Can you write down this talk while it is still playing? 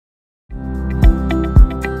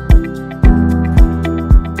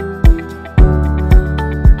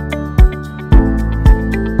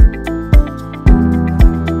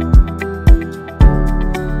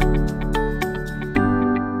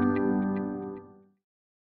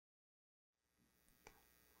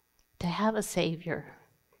to have a Savior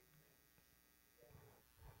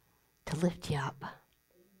to lift you up,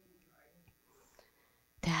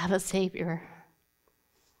 to have a Savior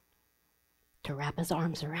to wrap his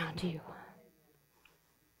arms around you,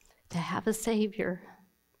 to have a Savior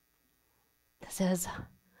that says,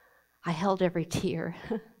 I held every tear,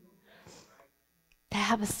 to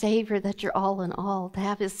have a Savior that you're all in all, to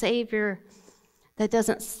have a Savior that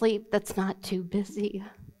doesn't sleep, that's not too busy.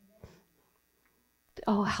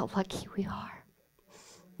 Oh, how lucky we are.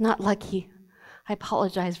 Not lucky. I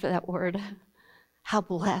apologize for that word. How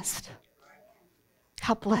blessed.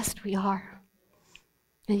 How blessed we are.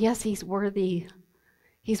 And yes, he's worthy.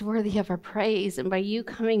 He's worthy of our praise. And by you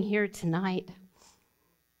coming here tonight,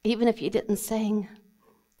 even if you didn't sing,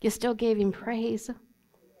 you still gave him praise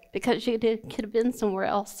because you could have been somewhere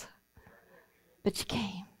else. But you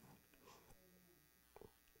came.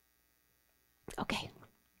 Okay.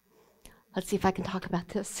 Let's see if I can talk about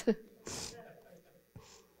this.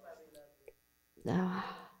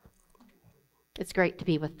 It's great to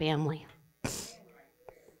be with family.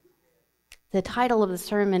 The title of the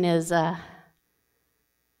sermon is The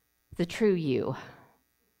True You.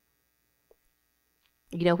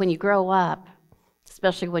 You know, when you grow up,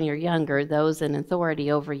 especially when you're younger, those in authority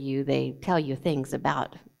over you, they tell you things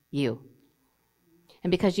about you.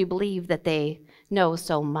 And because you believe that they know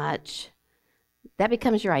so much, that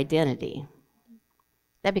becomes your identity.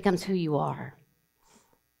 That becomes who you are.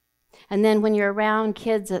 And then when you're around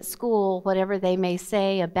kids at school, whatever they may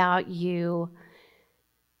say about you,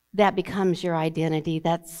 that becomes your identity.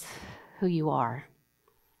 That's who you are.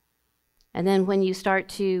 And then when you start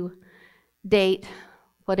to date,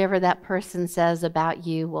 whatever that person says about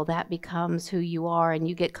you, well, that becomes who you are, and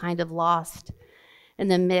you get kind of lost in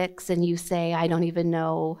the mix, and you say, I don't even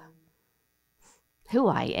know who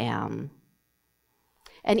I am.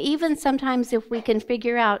 And even sometimes if we can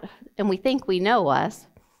figure out, and we think we know us,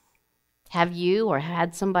 have you or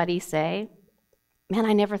had somebody say, man,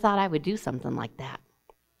 I never thought I would do something like that.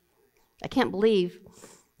 I can't believe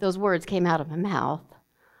those words came out of my mouth.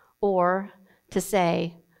 Or to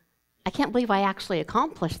say, I can't believe I actually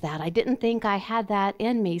accomplished that. I didn't think I had that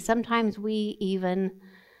in me. Sometimes we even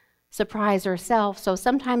surprise ourselves, so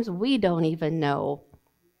sometimes we don't even know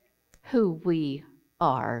who we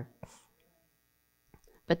are.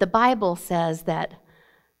 But the Bible says that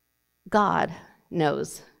God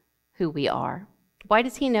knows who we are. Why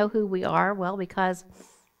does he know who we are? Well, because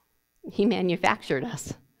he manufactured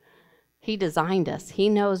us. He designed us. He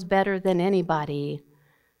knows better than anybody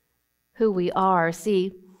who we are.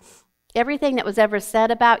 See, everything that was ever said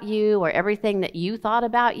about you, or everything that you thought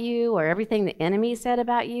about you, or everything the enemy said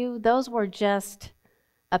about you, those were just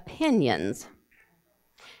opinions.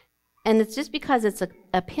 And it's just because it's an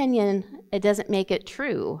opinion, it doesn't make it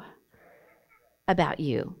true about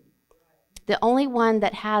you. The only one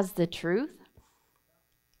that has the truth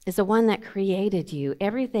is the one that created you.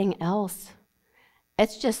 Everything else,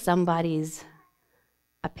 it's just somebody's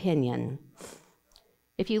opinion.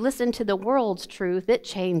 If you listen to the world's truth, it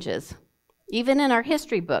changes. Even in our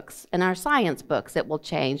history books and our science books, it will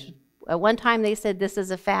change. At one time they said this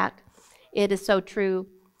is a fact. It is so true.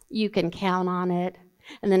 You can count on it.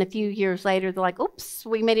 And then a few years later, they're like, oops,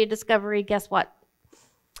 we made a discovery. Guess what?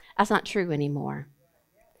 That's not true anymore.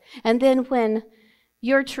 And then when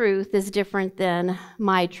your truth is different than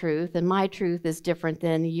my truth, and my truth is different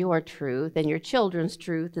than your truth, and your children's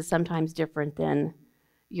truth is sometimes different than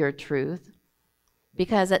your truth,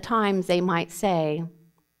 because at times they might say,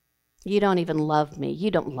 you don't even love me. You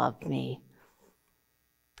don't love me.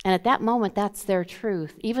 And at that moment, that's their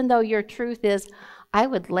truth. Even though your truth is, I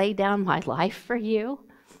would lay down my life for you.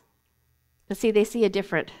 But see, they see a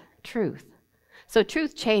different truth. So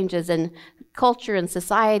truth changes, and culture and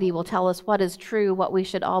society will tell us what is true, what we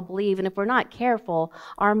should all believe. And if we're not careful,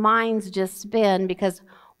 our minds just spin because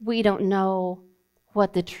we don't know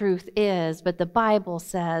what the truth is. But the Bible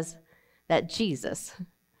says that Jesus,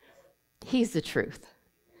 he's the truth.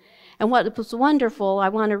 And what was wonderful, I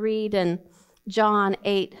want to read in John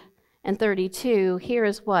 8:32. Here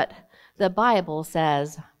is what the Bible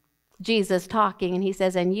says. Jesus talking, and he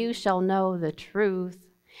says, and you shall know the truth,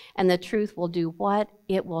 and the truth will do what?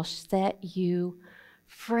 It will set you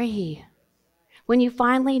free. When you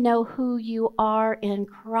finally know who you are in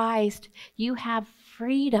Christ, you have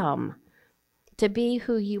freedom to be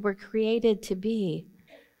who you were created to be.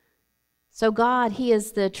 So God, he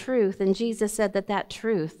is the truth, and Jesus said that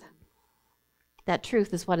truth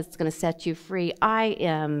is what is going to set you free. I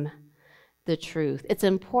am the truth. It's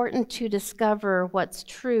important to discover what's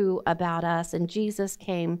true about us, and Jesus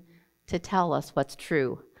came to tell us what's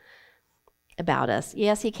true about us.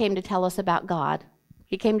 Yes, he came to tell us about God.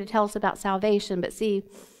 He came to tell us about salvation, but see,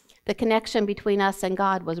 the connection between us and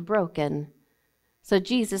God was broken. So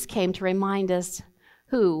Jesus came to remind us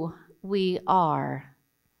who we are.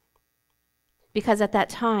 Because at that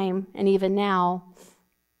time, and even now,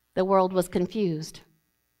 the world was confused.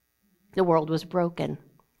 The world was broken.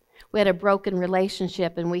 We had a broken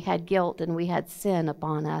relationship, and we had guilt, and we had sin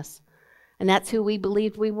upon us. And that's who we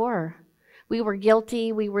believed we were. We were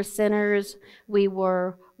guilty, we were sinners, we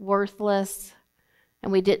were worthless,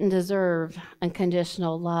 and we didn't deserve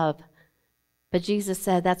unconditional love. But Jesus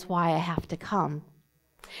said, that's why I have to come.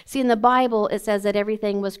 See, in the Bible, it says that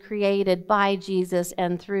everything was created by Jesus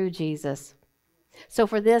and through Jesus. So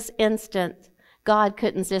for this instant, God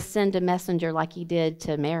couldn't just send a messenger like he did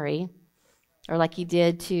to Mary or like he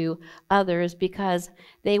did to others, because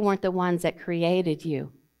they weren't the ones that created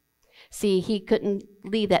you. See, he couldn't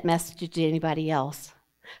leave that message to anybody else.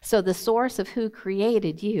 So the source of who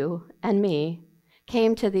created you and me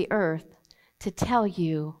came to the earth to tell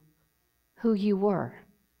you who you were,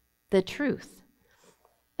 the truth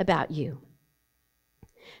about you.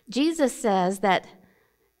 Jesus says that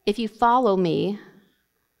if you follow me,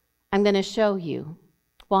 I'm going to show you.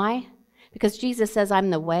 Why? Because Jesus says, I'm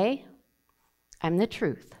the way, I'm the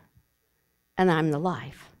truth, and I'm the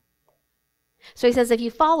life. So he says, if you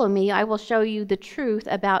follow me, I will show you the truth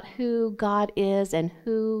about who God is and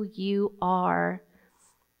who you are,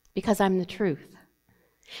 because I'm the truth.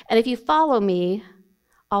 And if you follow me,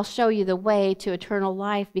 I'll show you the way to eternal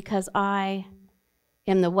life, because I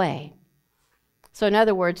am the way. So in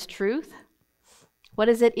other words, truth, what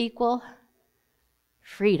does it equal?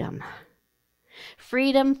 Freedom.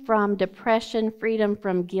 Freedom from depression, freedom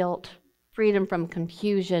from guilt, freedom from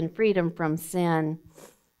confusion, freedom from sin,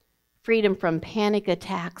 freedom from panic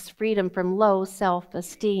attacks, freedom from low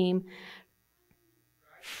self-esteem,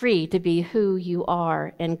 free to be who you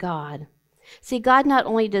are in God. See, God not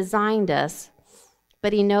only designed us,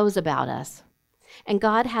 but he knows about us. And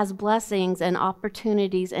God has blessings and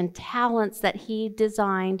opportunities and talents that he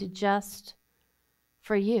designed just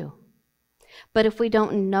for you. But if we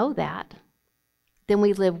don't know that, then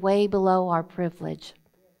we live way below our privilege.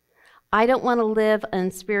 I don't want to live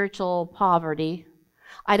in spiritual poverty.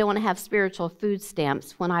 I don't want to have spiritual food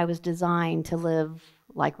stamps when I was designed to live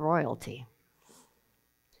like royalty.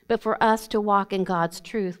 But for us to walk in God's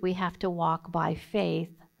truth, we have to walk by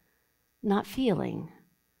faith, not feeling.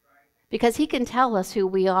 Because he can tell us who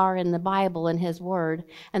we are in the Bible and his word.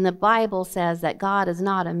 And the Bible says that God is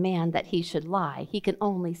not a man that he should lie. He can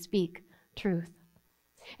only speak truth.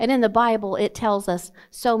 And in the Bible, it tells us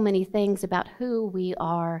so many things about who we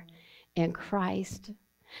are in Christ,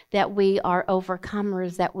 that we are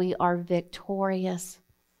overcomers, that we are victorious,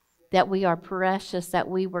 that we are precious, that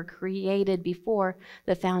we were created before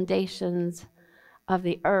the foundations of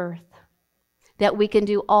the earth, that we can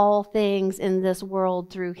do all things in this world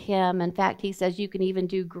through him. In fact, he says you can even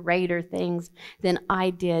do greater things than I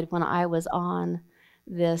did when I was on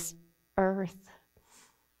this earth.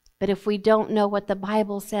 But if we don't know what the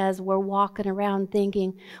Bible says, we're walking around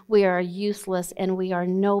thinking we are useless and we are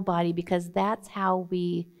nobody, because that's how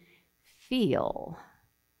we feel.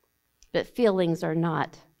 But feelings are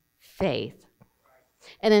not faith.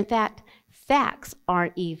 And in fact, facts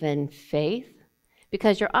aren't even faith,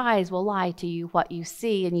 because your eyes will lie to you what you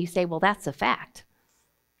see, and you say, well, that's a fact.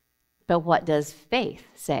 But what does faith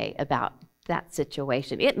say about that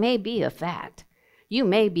situation? It may be a fact. You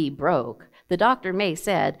may be broke. The doctor may have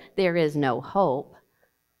said there is no hope,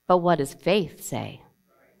 but what does faith say?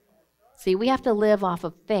 See, we have to live off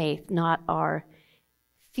of faith, not our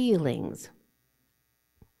feelings.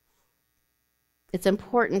 It's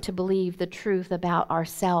important to believe the truth about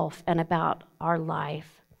ourselves and about our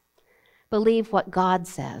life. Believe what God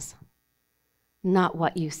says, not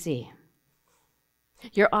what you see.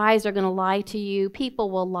 Your eyes are going to lie to you.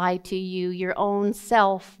 People will lie to you. Your own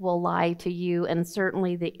self will lie to you. And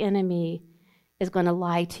certainly the enemy is going to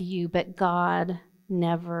lie to you, but God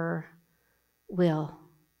never will.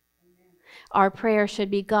 Our prayer should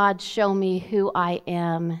be, God, show me who I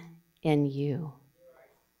am in you.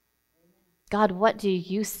 God, what do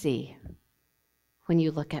you see when you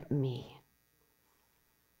look at me?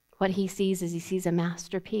 What he sees is he sees a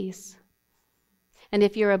masterpiece. And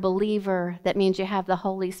if you're a believer, that means you have the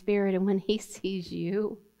Holy Spirit, and when he sees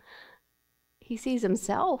you, he sees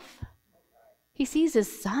himself. He sees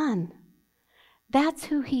his son. That's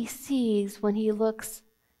who he sees when he looks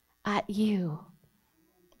at you.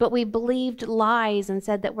 But we believed lies and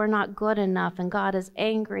said that we're not good enough, and God is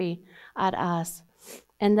angry at us.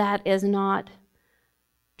 And that is not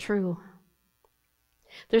true.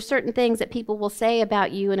 There's certain things that people will say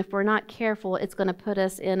about you, and if we're not careful, it's going to put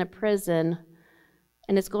us in a prison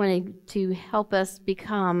and it's going to help us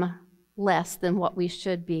become less than what we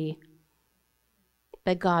should be.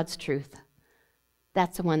 But God's truth,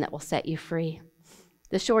 that's the one that will set you free.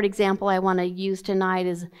 The short example I want to use tonight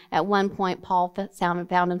is at one point Paul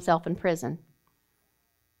found himself in prison.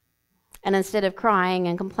 And instead of crying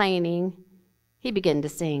and complaining, he began to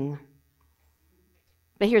sing.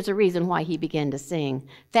 But here's the reason why he began to sing.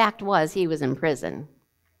 Fact was, he was in prison.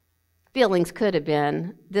 Feelings could have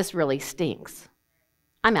been, this really stinks.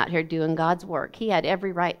 I'm out here doing God's work. He had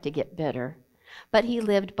every right to get bitter. But he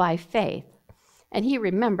lived by faith, and he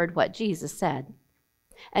remembered what Jesus said.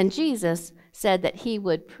 And Jesus said that he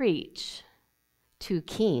would preach to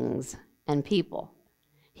kings and people.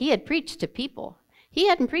 He had preached to people. He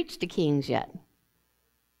hadn't preached to kings yet.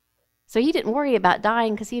 So he didn't worry about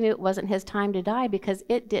dying because he knew it wasn't his time to die, because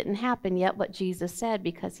it didn't happen yet what Jesus said,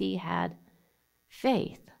 because he had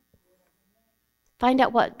faith. Find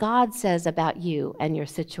out what God says about you and your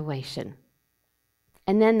situation.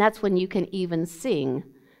 And then that's when you can even sing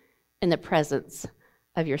in the presence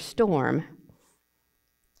of your storm.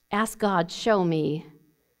 Ask God, show me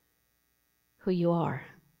who you are.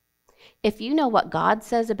 If you know what God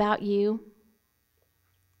says about you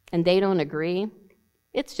and they don't agree,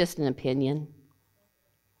 it's just an opinion.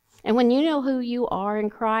 And when you know who you are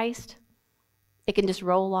in Christ, it can just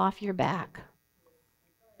roll off your back.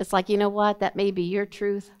 It's like, you know what, that may be your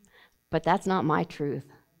truth, but that's not my truth.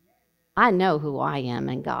 I know who I am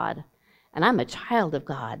in God, and I'm a child of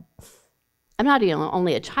God. I'm not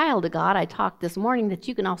only a child of God. I talked this morning that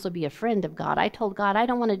you can also be a friend of God. I told God, I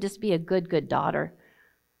don't want to just be a good daughter.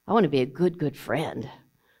 I want to be a good friend.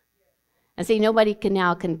 And see, nobody can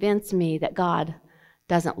now convince me that God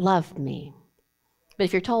doesn't love me. But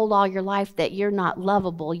if you're told all your life that you're not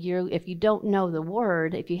lovable, if you don't know the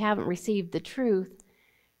word, if you haven't received the truth,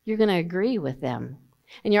 you're going to agree with them.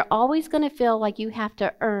 And you're always going to feel like you have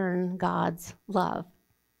to earn God's love.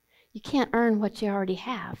 You can't earn what you already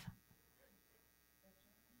have.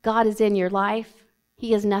 God is in your life.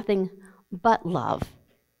 He is nothing but love.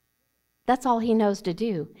 That's all he knows to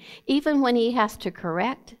do. Even when he has to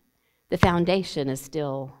correct, the foundation is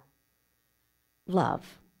still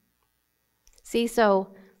love. See,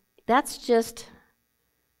 so that's just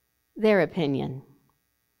their opinion.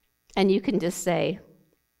 And you can just say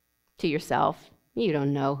to yourself, you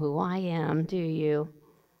don't know who I am, do you?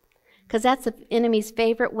 Because that's the enemy's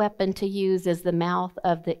favorite weapon to use, is the mouth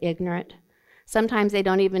of the ignorant. Sometimes they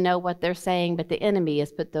don't even know what they're saying, but the enemy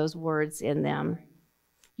has put those words in them.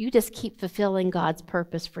 You just keep fulfilling God's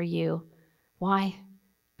purpose for you. Why?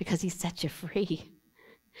 Because he set you free.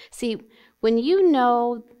 See, when you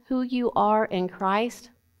know who you are in Christ,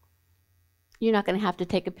 you're not going to have to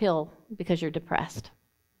take a pill because you're depressed.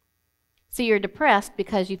 See, you're depressed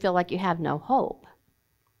because you feel like you have no hope.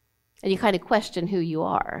 And you kind of question who you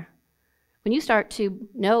are. When you start to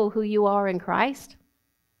know who you are in Christ,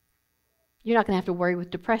 you're not going to have to worry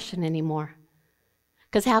with depression anymore.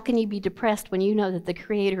 Because how can you be depressed when you know that the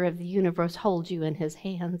creator of the universe holds you in his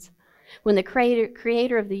hands? When the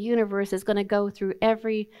creator of the universe is going to go through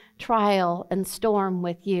every trial and storm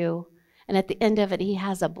with you, and at the end of it, he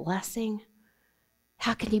has a blessing,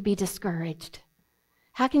 how can you be discouraged?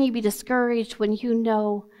 How can you be discouraged when you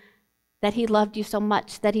know that he loved you so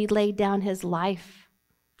much that he laid down his life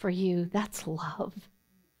for you? That's love.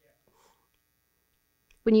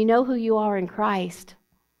 When you know who you are in Christ,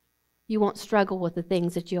 you won't struggle with the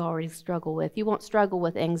things that you already struggle with. You won't struggle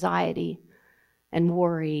with anxiety and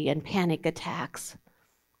worry and panic attacks.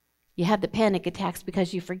 You have the panic attacks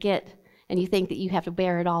because you forget and you think that you have to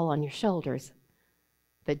bear it all on your shoulders.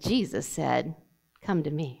 But Jesus said, come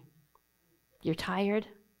to me. You're tired?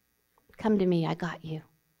 Come to me, I got you.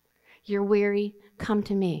 You're weary? Come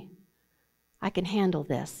to me. I can handle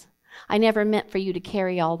this. I never meant for you to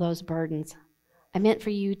carry all those burdens. I meant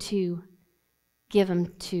for you to give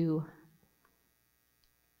them to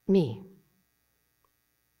me.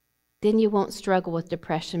 Then you won't struggle with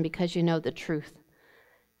depression because you know the truth.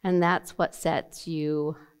 And that's what sets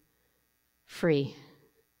you free.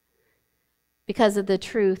 Because of the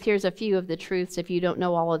truth, here's a few of the truths if you don't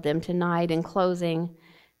know all of them tonight. In closing,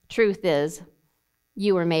 truth is,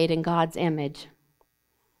 you were made in God's image.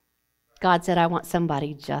 God said, I want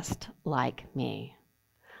somebody just like me.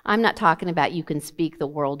 I'm not talking about you can speak the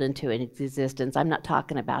world into its existence. I'm not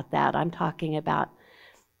talking about that. I'm talking about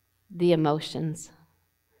the emotions,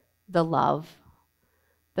 the love,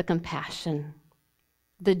 the compassion,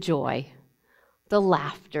 the joy, the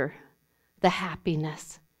laughter, the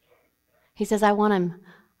happiness. He says, I want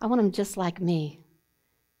him just like me.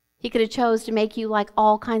 He could have chose to make you like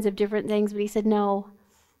all kinds of different things, but he said, no,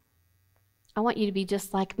 I want you to be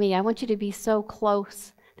just like me. I want you to be so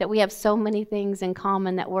close that we have so many things in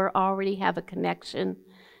common that we already have a connection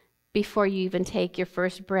before you even take your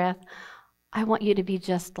first breath. I want you to be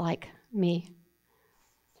just like me.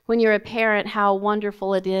 When you're a parent, how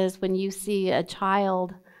wonderful it is when you see a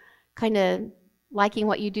child kind of liking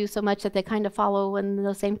what you do so much that they kind of follow in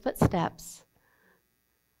those same footsteps.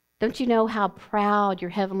 Don't you know how proud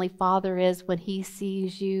your Heavenly Father is when He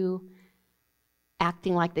sees you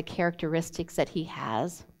acting like the characteristics that He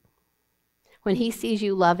has? When He sees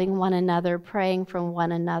you loving one another, praying for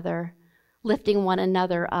one another, lifting one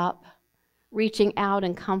another up, reaching out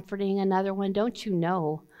and comforting another one, don't you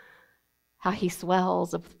know how He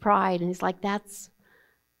swells with pride? And He's like, that's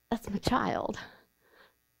my child.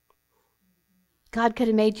 God could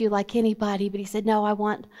have made you like anybody, but He said, no, I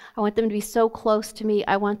want them to be so close to me.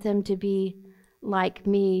 I want them to be like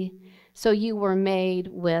me. So you were made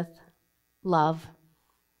with love.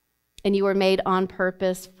 And you were made on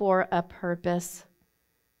purpose for a purpose.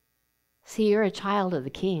 See, you're a child of the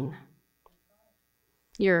King.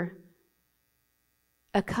 You're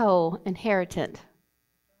a co-inheritant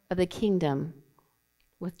of the kingdom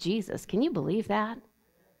with Jesus. Can you believe that?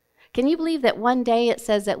 Can you believe that one day it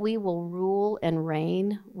says that we will rule and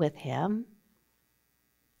reign with Him?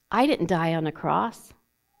 I didn't die on a cross.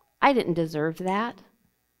 I didn't deserve that.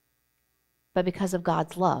 But because of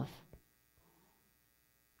God's love,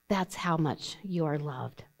 that's how much you are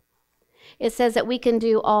loved. It says that we can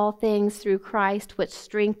do all things through Christ, which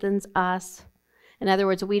strengthens us. In other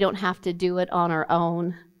words, we don't have to do it on our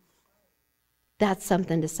own. That's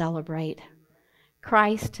something to celebrate.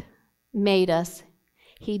 Christ made us.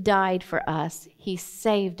 He died for us. He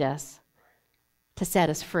saved us to set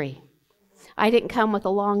us free. I didn't come with a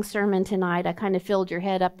long sermon tonight. I kind of filled your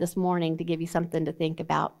head up this morning to give you something to think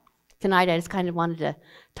about. Tonight I just kind of wanted to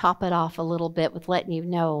top it off a little bit with letting you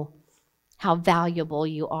know how valuable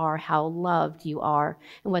you are, how loved you are,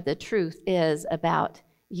 and what the truth is about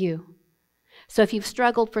you. So if you've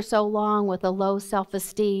struggled for so long with a low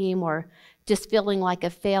self-esteem or just feeling like a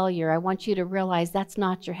failure, I want you to realize that's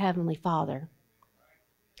not your Heavenly Father.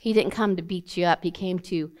 He didn't come to beat you up. He came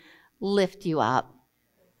to lift you up.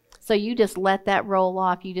 So you just let that roll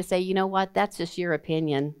off. You just say, you know what, that's just your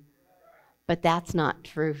opinion. But that's not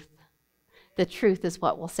truth. The truth is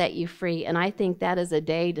what will set you free. And I think that is a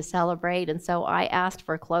day to celebrate. And so I asked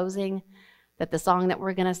for closing that the song that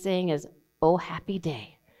we're going to sing is Oh Happy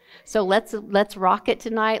Day. So let's rock it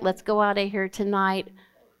tonight. Let's go out of here tonight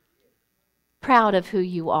proud of who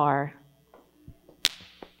you are.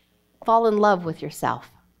 Fall in love with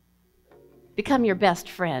yourself. Become your best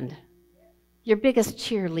friend, your biggest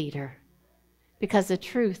cheerleader. Because the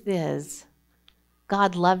truth is,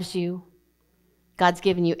 God loves you. God's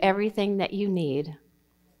given you everything that you need.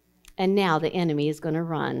 And now the enemy is going to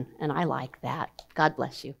run. And I like that. God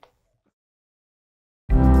bless you.